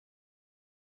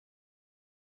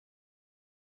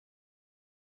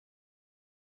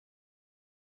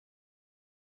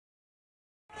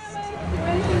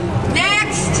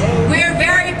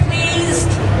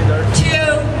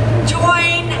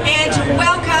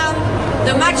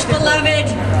the much beloved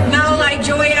Malalai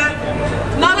Joya.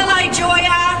 Malalai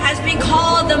Joya has been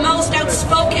called the most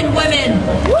outspoken woman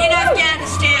in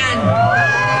Afghanistan.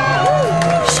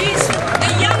 She's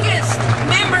the youngest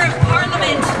member of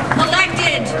parliament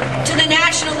elected to the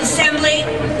National Assembly,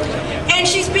 and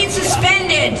she's been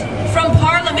suspended from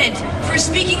parliament for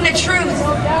speaking the truth,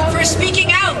 for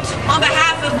speaking out on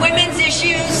behalf of women's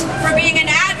issues, for being an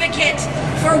advocate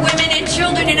for women and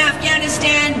children in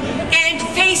Afghanistan, and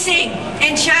facing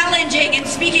and challenging and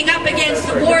speaking up against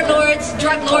the warlords,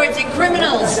 drug lords, and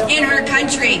criminals in her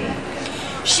country.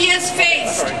 She has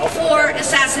faced 4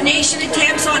 assassination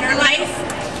attempts on her life.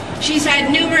 She's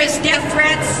had numerous death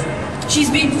threats.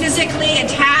 She's been physically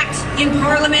attacked in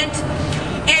parliament.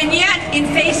 And yet, in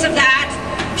face of that,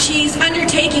 she's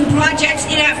undertaking projects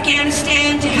in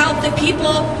Afghanistan to help the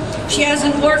people. She has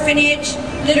an orphanage,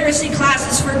 literacy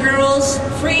classes for girls,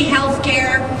 free health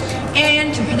care,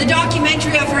 and the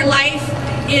documentary of her life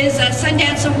is a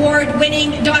Sundance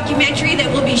Award-winning documentary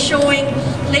that will be showing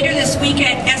later this week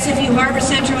at SFU Harbor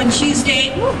Centre on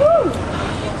Tuesday.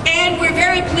 And we're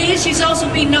very pleased she's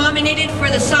also been nominated for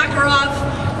the Sakharov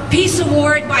Peace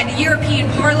Award by the European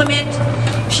Parliament.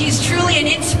 She's truly an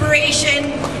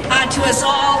inspiration to us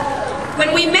all.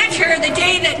 When we met her, the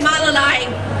day that Malalai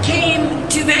came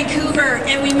to Vancouver,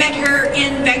 and we met her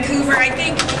in Vancouver, I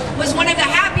think was one of the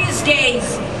happiest days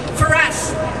for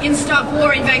us in Stop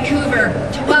War in Vancouver,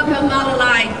 to welcome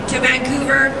Malalai to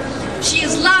Vancouver. She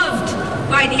is loved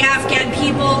by the Afghan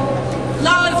people,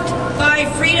 loved by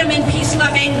freedom and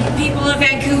peace-loving people of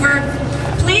Vancouver.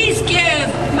 Please give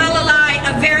Malalai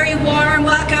a very warm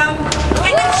welcome,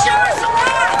 and then show her some love.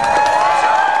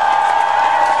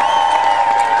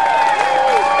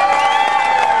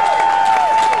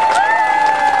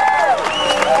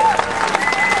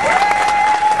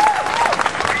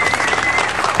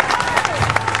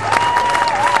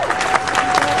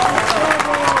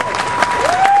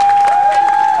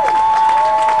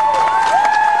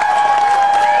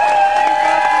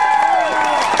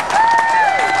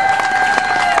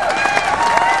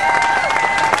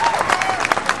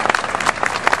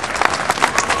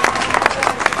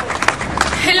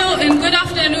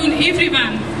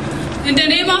 In the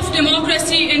name of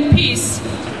democracy and peace,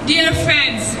 dear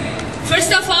friends,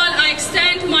 first of all, I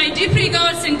extend my deep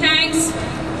regards and thanks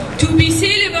to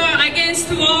PC Libre Against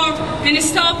War and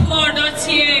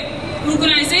StopWar.ca,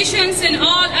 organizations and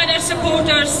all other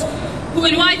supporters who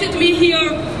invited me here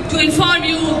to inform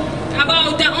you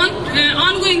about the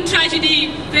ongoing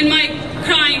tragedy in my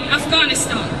crying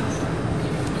Afghanistan,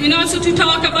 and also to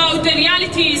talk about the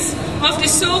realities of the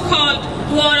so-called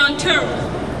war on terror.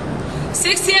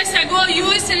 6 years ago,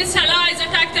 US and its allies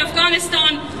attacked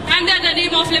Afghanistan under the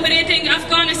name of liberating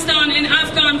Afghanistan and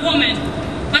Afghan women.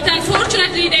 But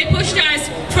unfortunately, they pushed us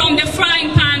from the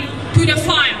frying pan to the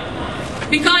fire,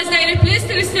 because they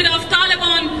replaced, instead of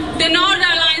Taliban, the Northern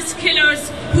Alliance killers,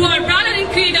 who are brother in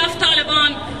creed of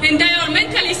Taliban, and they are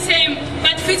mentally same,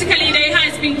 but physically they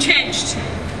has been changed.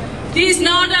 These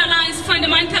Northern Alliance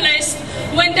fundamentalists,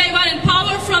 when they were in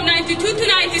power from 92 to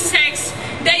 96,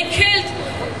 they killed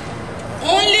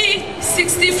only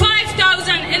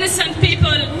 65,000 innocent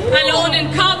people alone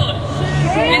in Kabul.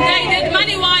 And they did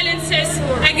many violences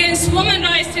against women's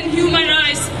rights and human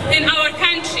rights in our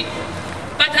country.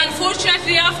 But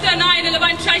unfortunately, after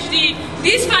 9/11 tragedy,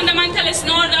 these fundamentalist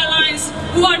Northern Alliance,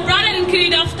 who are brother in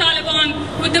creed of Taliban,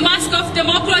 with the mask of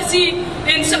democracy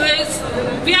and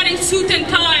wearing suit and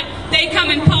tie, they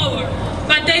come in power.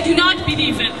 But they do not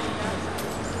believe it.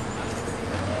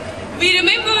 We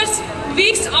remember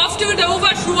weeks after the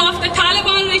overthrow of the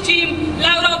Taliban regime,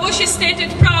 Laura Bush stated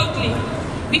proudly,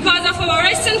 because of our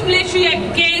recent military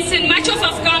gains in much of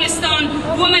Afghanistan,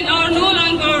 women are no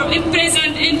longer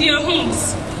imprisoned in their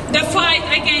homes. The fight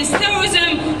against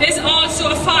terrorism is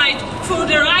also a fight for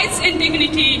the rights and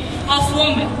dignity of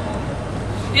women.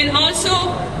 And also,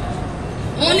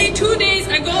 only 2 days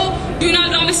ago,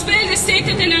 Donald Rumsfeld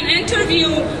stated in an interview,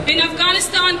 in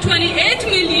Afghanistan, 28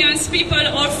 million people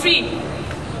are free.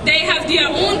 They have their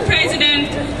own president,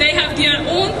 they have their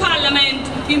own parliament,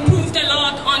 improved a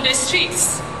lot on the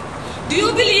streets. Do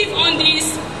you believe on these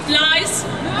lies?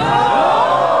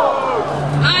 No!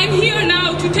 I'm here now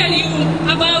to tell you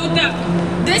about the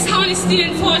dishonesty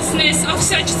and falseness of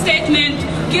such statement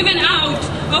given out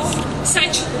of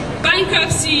such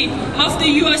bankruptcy of the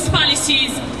US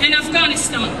policies in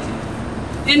Afghanistan.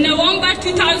 In November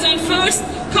 2001,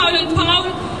 Colin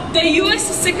Powell, the US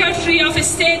Secretary of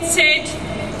State, said,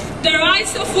 "The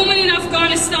rights of women in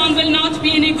Afghanistan will not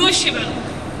be negotiable."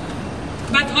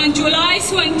 But on July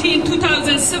 17,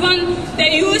 2007, the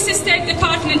US State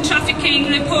Department trafficking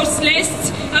reports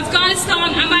lists Afghanistan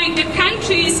among the countries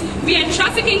countries where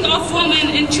trafficking of women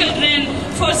and children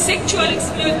for sexual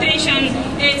exploitation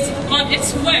is on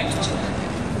its worst.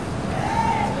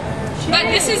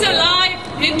 But this is a lie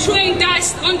in throwing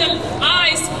dust on the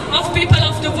eyes of people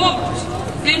of the world.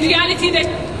 In reality, the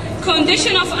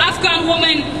condition of Afghan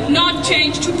women not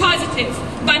changed to positive,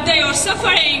 but they are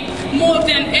suffering more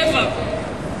than ever.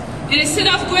 And instead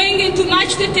of going into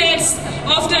much details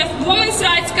of the women's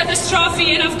rights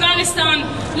catastrophe in Afghanistan,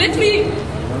 let me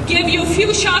give you a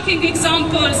few shocking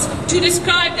examples to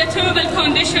describe the terrible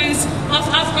conditions of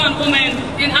Afghan women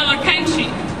in our country.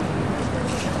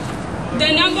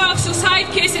 The number of suicide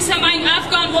cases among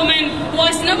Afghan women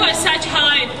was never such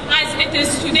high as it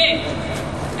is today.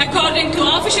 According to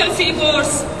official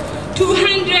figures,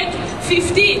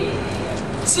 250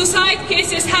 suicide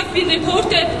cases have been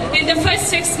reported in the first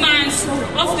 6 months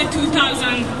of the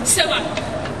 2007.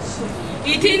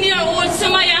 18-year-old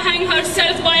Samaya hung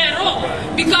herself by a rope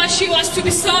because she was to be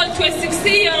sold to a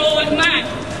 60-year-old man.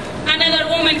 Another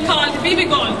woman called Bibi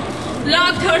Gol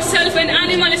locked herself in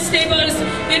animal stables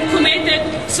and committed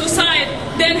suicide.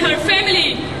 Then her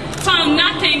family found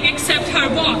nothing except her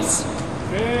bones.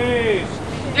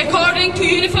 According to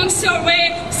Uniform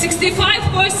Survey,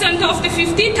 65% of the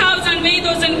 50,000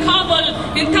 widows in Kabul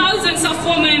and thousands of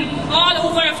women all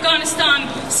over Afghanistan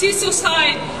see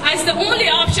suicide as the only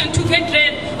option to get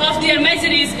rid of their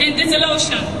miseries and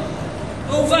dissolution.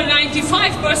 Over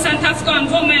 95%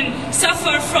 Afghan women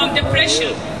suffer from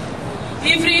depression.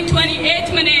 Every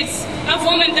 28 minutes, a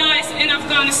woman dies in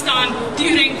Afghanistan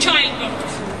during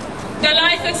childbirth. The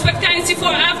life expectancy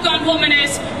for Afghan women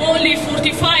is only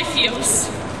 45 years.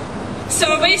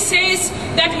 Survey says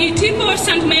that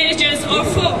 80% marriages are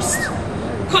forced.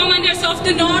 Commanders of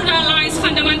the Northern Alliance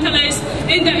fundamentalists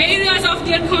in the areas of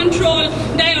their control,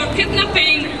 they are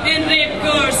kidnapping and rape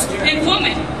girls and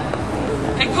women.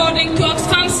 According to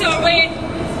Oxfam survey,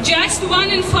 just 1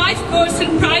 in 5 girls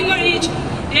in primary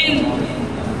and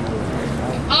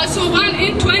also 1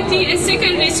 in 20 in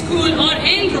secondary school are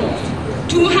enrolled.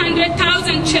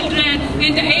 200,000 children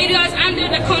in the areas under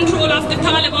the control of the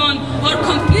Taliban are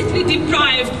completely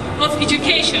deprived of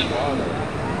education.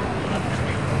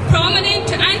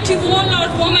 Prominent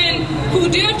anti-warlord women who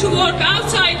dare to work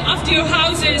outside of their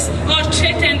houses are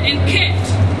threatened and killed.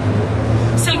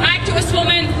 Some activist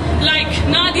women like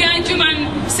Nadia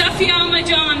Anjuman, Safia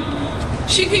Amajan,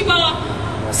 Shikiba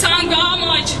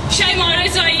Sangamaj, Shaima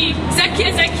Rezai,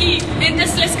 Zakia Zaki, and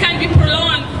this list can be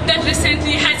prolonged, that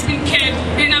recently has been killed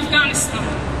in Afghanistan.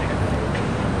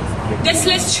 This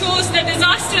list shows the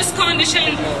disastrous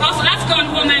condition of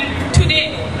Afghan women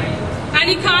today.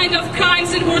 Any kind of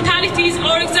crimes and brutalities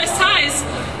are exercised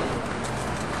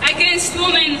against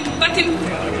women, but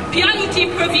impunity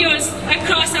prevails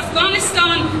across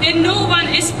Afghanistan and no one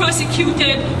is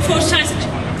prosecuted for such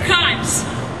crimes.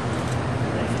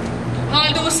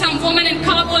 Although some women in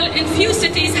Kabul and few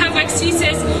cities have access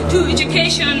to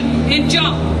education and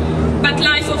job, but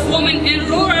life of women in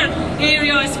rural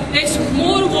areas is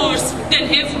more worse than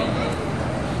ever.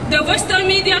 The Western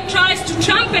media tries to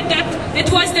trumpet that it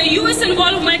was the U.S.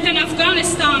 involvement in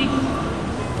Afghanistan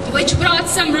which brought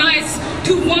some rights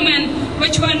to women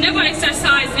which were never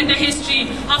exercised in the history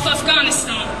of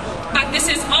Afghanistan. But this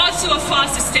is also a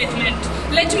false statement.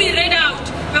 Let me read out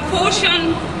a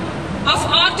portion of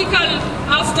article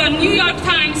of the New York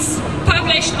Times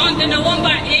published on the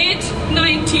November 8,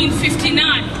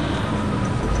 1959.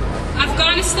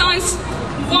 Afghanistan's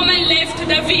women left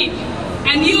the veil.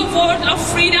 A new world of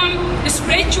freedom,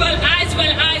 spiritual as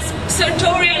well as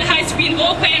sartorial, has been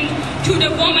opened to the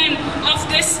women of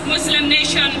this Muslim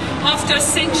nation after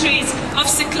centuries of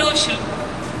seclusion.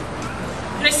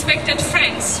 Respected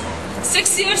friends,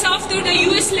 6 years after the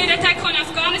US-led attack on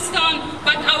Afghanistan,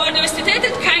 but our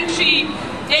devastated country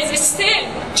is still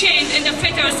chained in the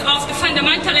fetters of the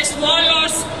fundamentalist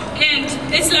warlords and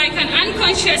is like an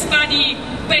unconscious body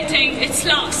betting its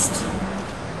last.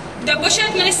 The Bush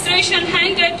administration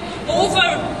handed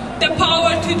over the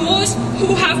power to those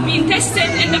who have been tested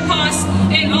in the past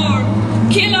and are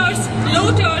killers,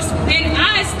 looters, and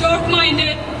as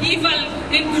dark-minded, evil,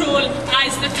 and cruel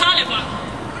as the Taliban.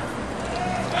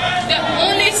 The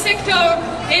only sector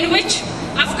in which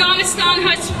Afghanistan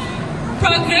has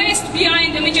progressed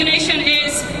beyond imagination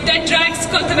is the drugs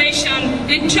cultivation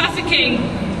and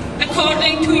trafficking.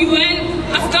 According to UN,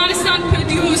 Afghanistan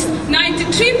produced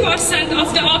 93%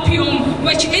 of the opium,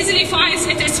 which easily finds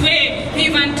its way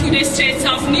even to the streets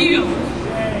of New York.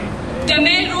 The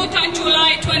Mail wrote on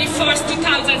July 21st,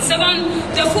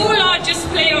 2007, the 4 largest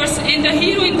players in the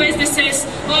heroin businesses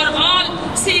are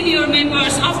all senior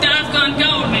members of the Afghan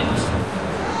government.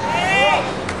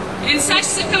 In such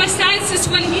circumstances,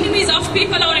 when enemies of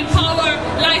people are in power,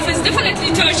 life is definitely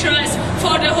torturous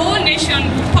for the whole nation,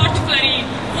 particularly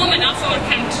women of our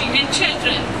country and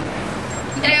children.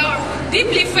 They are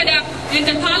deeply fed up, and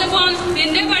the Taliban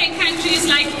in neighboring countries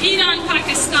like Iran,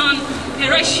 Pakistan, and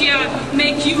Russia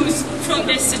make use from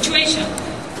this situation.